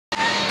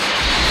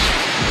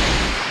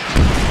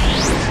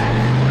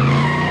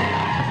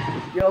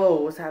Yo,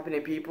 what's happening,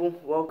 people?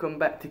 Welcome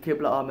back to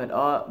Kibla Ahmed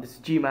Art. This is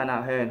G-Man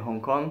out here in Hong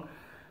Kong.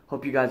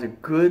 Hope you guys are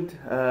good.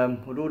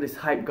 With all this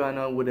hype going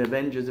on with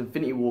Avengers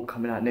Infinity War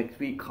coming out next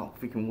week, can't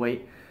freaking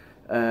wait.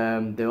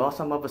 There are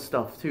some other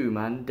stuff too,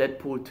 man.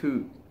 Deadpool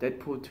 2.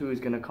 Deadpool 2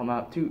 is going to come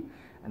out too.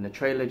 And the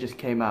trailer just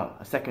came out,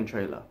 a second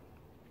trailer.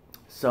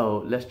 So,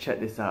 let's check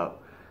this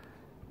out.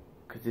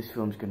 Because this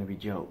film's going to be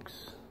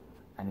jokes.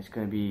 And it's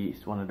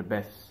one of the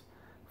best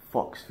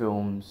Fox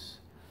films.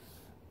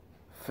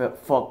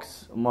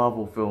 Fox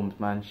Marvel films,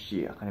 man.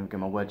 Shit, I can't even get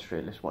my words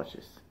straight. Let's watch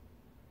this.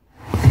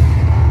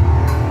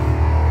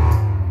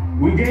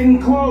 We're getting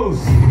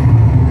close.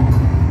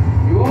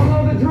 You all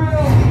know the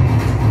drill.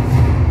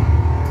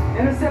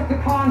 Intercept the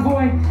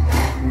convoy.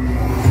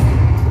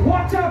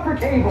 Watch out for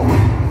Cable.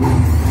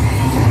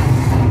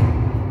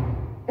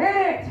 Hit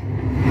it!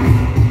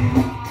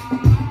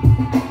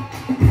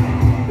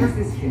 There's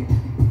this kid.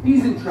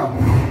 He's in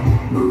trouble.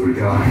 Move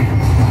the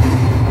guy.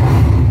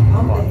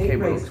 Oh,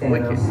 Cable looks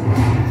wicked.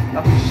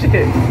 Oh shit,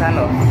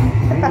 Thanos.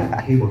 I need to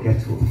let Cable get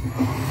to him.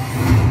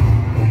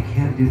 But I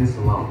can't do this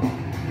alone.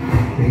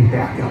 They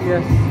back up.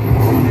 Yes.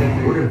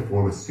 We're gonna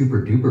form a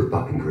super duper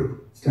fucking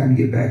group. It's time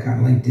to get back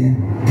on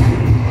LinkedIn.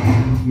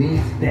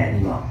 Me,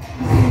 bad luck.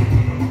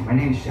 My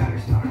name's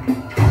Shatterstar.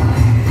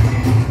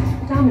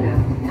 Domino,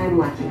 I'm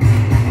Lucky.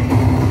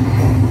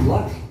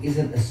 Luck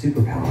isn't a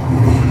superpower.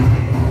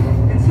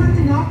 It's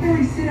certainly not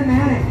very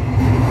cinematic.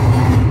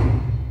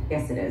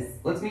 Yes, it is.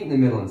 Let's meet in the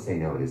middle and say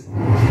no, it isn't.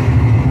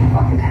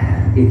 Fuck it.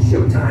 It's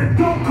showtime.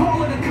 Don't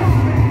call it a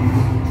comeback.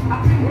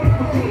 I've been waiting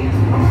for years.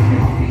 I'm up in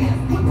my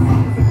hands. What the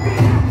fuck is a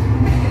beat?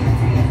 Making the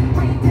dance,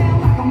 bring it down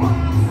like a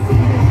monster.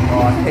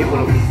 Oh, Cable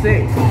looks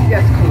sick.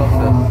 Yes,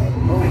 Colossus.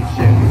 Holy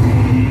shit.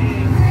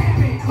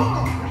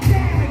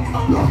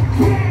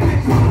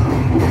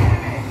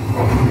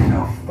 You're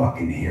no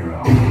fucking hero.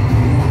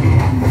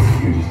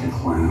 You're just a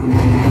clown.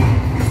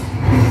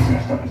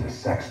 Dressed up as a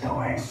sex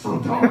toy. So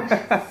dark.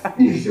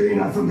 You sure you're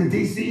not from the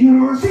DC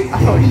universe? Oh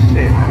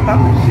shit.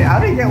 Oh shit. How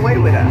did he get away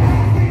with that?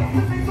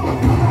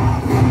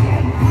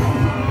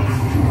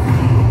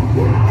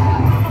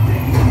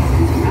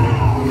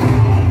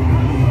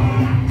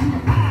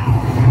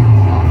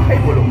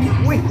 Cable looks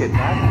wicked,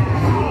 man.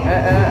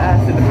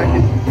 Acid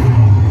effective.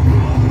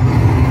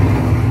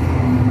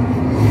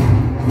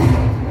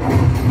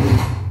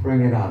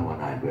 Bring it on,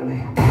 One-Eyed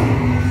Willie.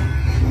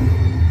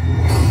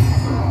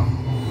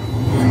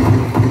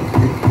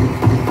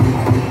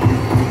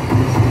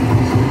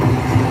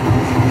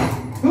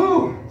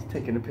 Ooh!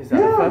 Taking the piss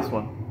out of the first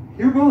one.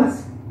 Your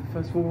bullets. The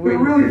first They're Wolverine.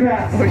 really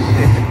fast. Oh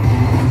shit.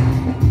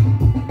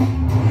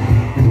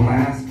 And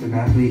last but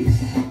not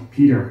least,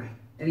 Peter.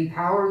 Any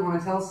power you want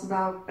to tell us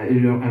about? I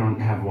don't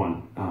have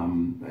one.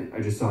 I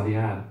just saw the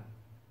ad.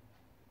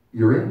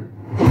 You're in.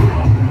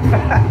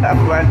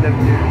 Random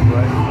dude,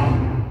 right?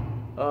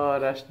 Oh,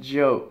 that's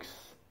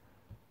jokes.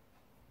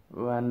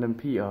 Random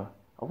Peter.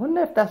 I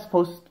wonder if that's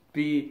supposed to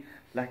be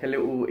like a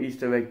little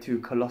Easter egg to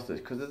Colossus,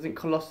 because isn't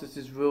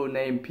Colossus's real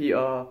name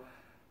Peter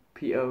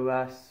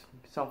Ras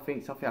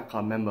something I can't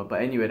remember.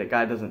 But anyway, the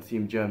guy doesn't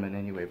seem German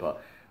anyway.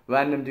 But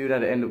random dude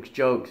at the end looks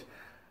jokes.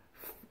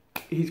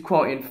 He's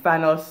quoting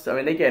Thanos. I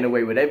mean, they're getting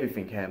away with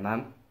everything here,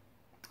 man.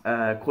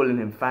 Calling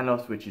him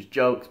Thanos, which is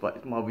jokes, but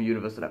it's Marvel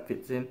Universe, so that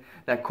fits in.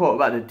 That quote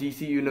about the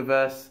DC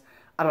Universe,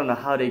 I don't know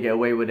how they get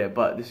away with it,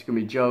 but this is going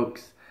to be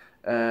jokes.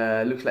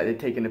 Looks like they're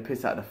taking the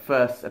piss out of the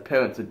first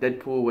appearance of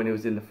Deadpool when he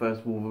was in the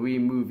first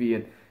Wolverine movie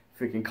and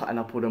freaking cutting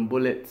up all them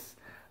bullets.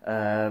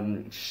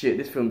 Shit,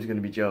 this film's going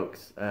to be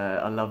jokes.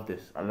 I love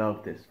this. I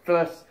love this.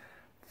 First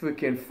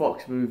freaking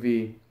Fox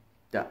movie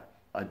that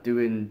are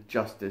doing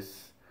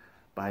justice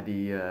by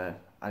the...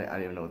 I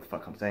don't even know what the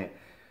fuck I'm saying.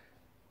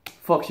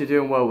 Fox, you're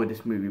doing well with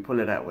this movie. Pull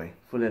it that way.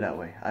 Pull it that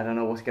way. I don't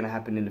know what's going to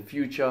happen in the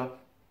future,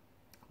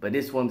 but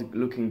this one's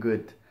looking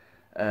good.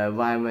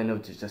 Ryan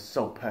Reynolds is just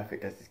so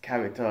perfect as his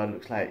character.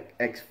 Looks like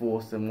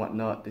X-Force and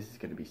whatnot. This is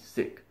going to be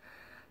sick.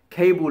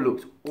 Cable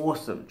looks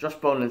awesome. Josh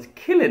Brolin's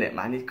killing it,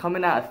 man. He's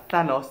coming out as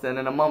Thanos, and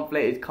then a month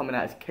later he's coming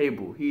out as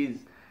Cable.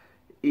 He's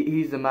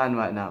the man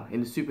right now.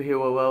 In the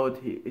superhero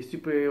world,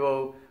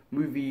 superhero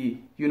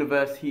movie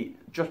universe,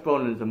 Josh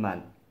Brolin is a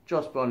man.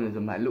 Josh Brolin is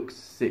a man. Looks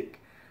sick.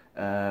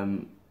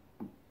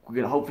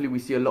 Hopefully we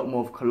see a lot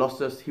more of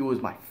Colossus. He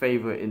was my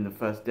favorite in the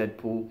first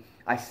Deadpool.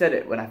 I said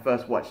it when I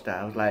first watched that.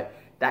 I was like,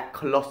 that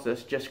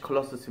Colossus, just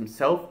Colossus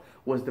himself,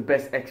 was the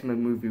best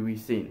X-Men movie we've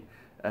seen.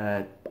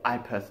 I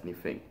personally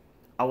think.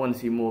 I want to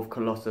see more of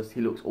Colossus. He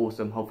looks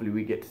awesome. Hopefully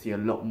we get to see a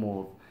lot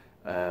more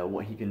of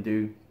what he can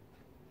do.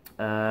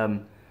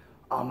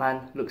 Oh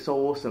man, looks so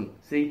awesome.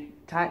 See,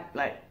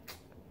 like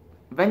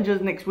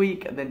Avengers next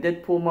week, and then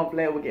Deadpool a month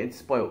later. We're getting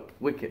spoiled.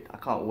 Wicked. I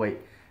can't wait.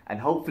 And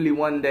hopefully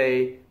one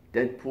day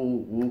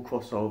Deadpool will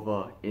cross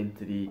over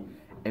into the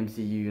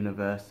MCU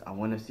universe. I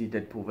want to see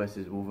Deadpool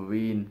versus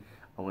Wolverine.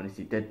 I want to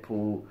see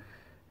Deadpool,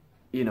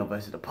 you know,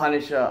 versus the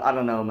Punisher. I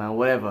don't know, man.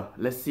 Whatever.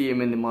 Let's see him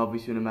in the Marvel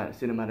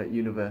Cinematic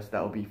Universe.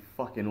 That would be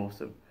fucking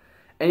awesome.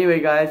 Anyway,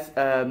 guys,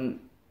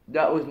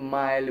 that was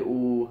my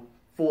little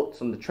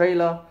thoughts on the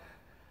trailer.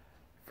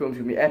 Film's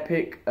gonna be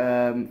epic.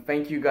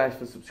 Thank you guys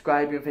for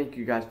subscribing. Thank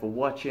you guys for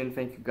watching.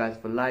 Thank you guys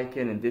for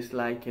liking and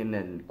disliking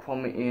and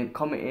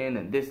commenting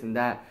and this and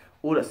that.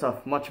 All that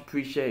stuff, much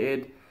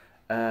appreciated.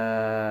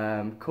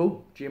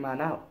 Cool.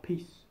 G-Man out.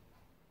 Peace.